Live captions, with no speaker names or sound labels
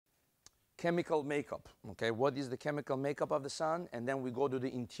chemical makeup. Okay, what is the chemical makeup of the sun? And then we go to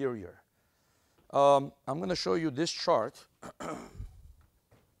the interior. I'm going to show you this chart.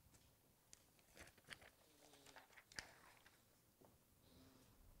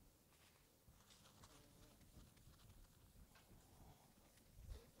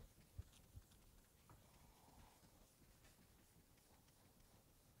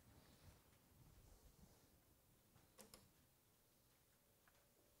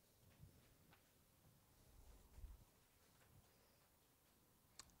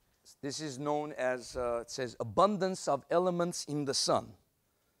 This is known as, it says, abundance of elements in the sun.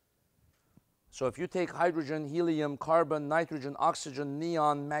 So if you take hydrogen, helium, carbon, nitrogen, oxygen,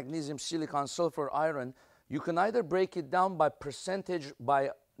 neon, magnesium, silicon, sulfur, iron, you can either break it down by percentage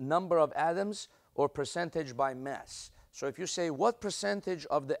by number of atoms or percentage by mass. So if you say, what percentage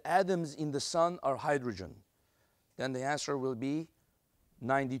of the atoms in the sun are hydrogen? Then the answer will be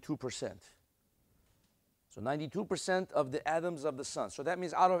 92%. So 92% of the atoms of the sun. So that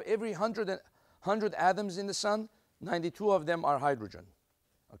means out of every 100 atoms in the sun, 92 of them are hydrogen.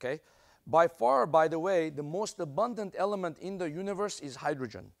 Okay? By far, by the way, the most abundant element in the universe is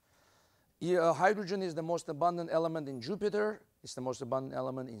hydrogen. Hydrogen is the most abundant element in Jupiter. It's the most abundant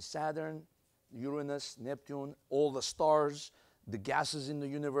element in Saturn, Uranus, Neptune, all the stars, the gases in the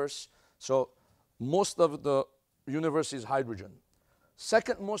universe. So most of the universe is hydrogen.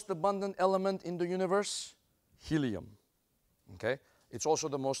 Second most abundant element in the universe, helium. Okay? It's also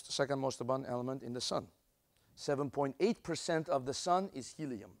the second most abundant element in the sun. 7.8% of the sun is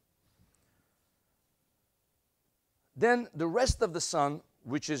helium. Then the rest of the sun,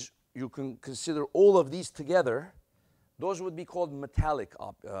 which is, you can consider all of these together, those would be called metallic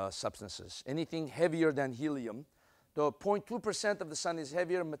substances. Anything heavier than helium. The 0.2% of the sun is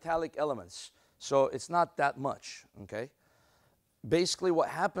heavier metallic elements. So it's not that much. Okay? Basically what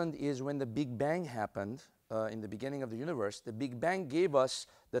happened is when the Big Bang happened in the beginning of the universe, the Big Bang gave us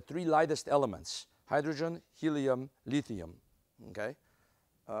the three lightest elements: hydrogen, helium, lithium. Okay?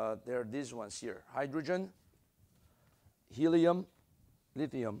 There are these ones here: hydrogen, helium,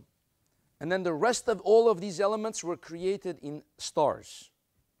 lithium. And then the rest of all of these elements were created in stars.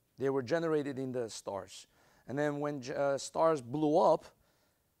 They were generated in the stars. And then when stars blew up,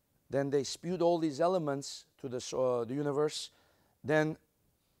 then they spewed all these elements to the universe. Then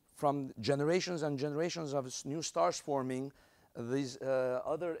from generations and generations of new stars forming, these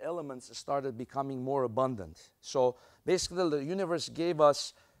other elements started becoming more abundant. So basically the universe gave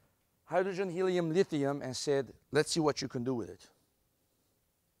us hydrogen, helium, lithium, and said, let's see what you can do with it.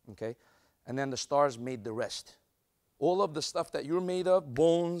 Okay? And then the stars made the rest. All of the stuff that you're made of,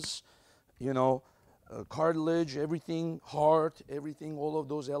 bones, you know, cartilage, everything, heart, everything, all of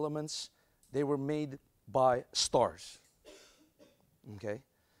those elements, they were made by stars. Okay?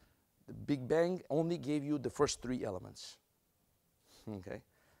 The Big Bang only gave you the first three elements. Okay?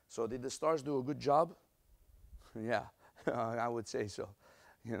 So did the stars do a good job? Yeah, I would say so.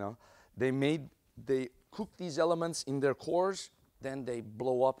 You know, they cook these elements in their cores, then they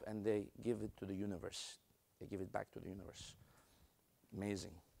blow up and they give it to the universe. They give it back to the universe.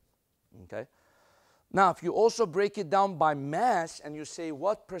 Amazing. Okay? Now, if you also break it down by mass and you say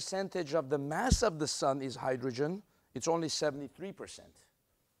what percentage of the mass of the sun is hydrogen, it's only 73%.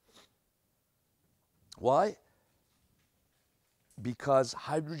 Why? Because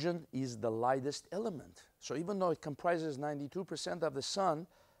hydrogen is the lightest element. So even though it comprises 92% of the sun,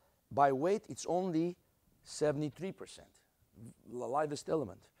 by weight it's only 73%, the lightest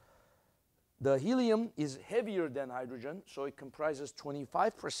element. The helium is heavier than hydrogen, so it comprises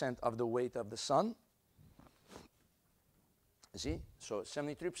 25% of the weight of the sun. You see? So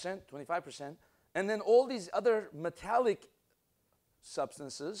 73%, 25%. And then all these other metallic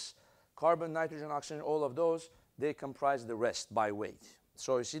substances, carbon, nitrogen, oxygen, all of those, they comprise the rest by weight.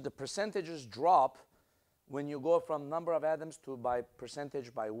 So you see the percentages drop when you go from number of atoms to by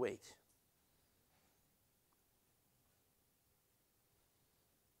percentage by weight.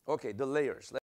 Okay, the layers.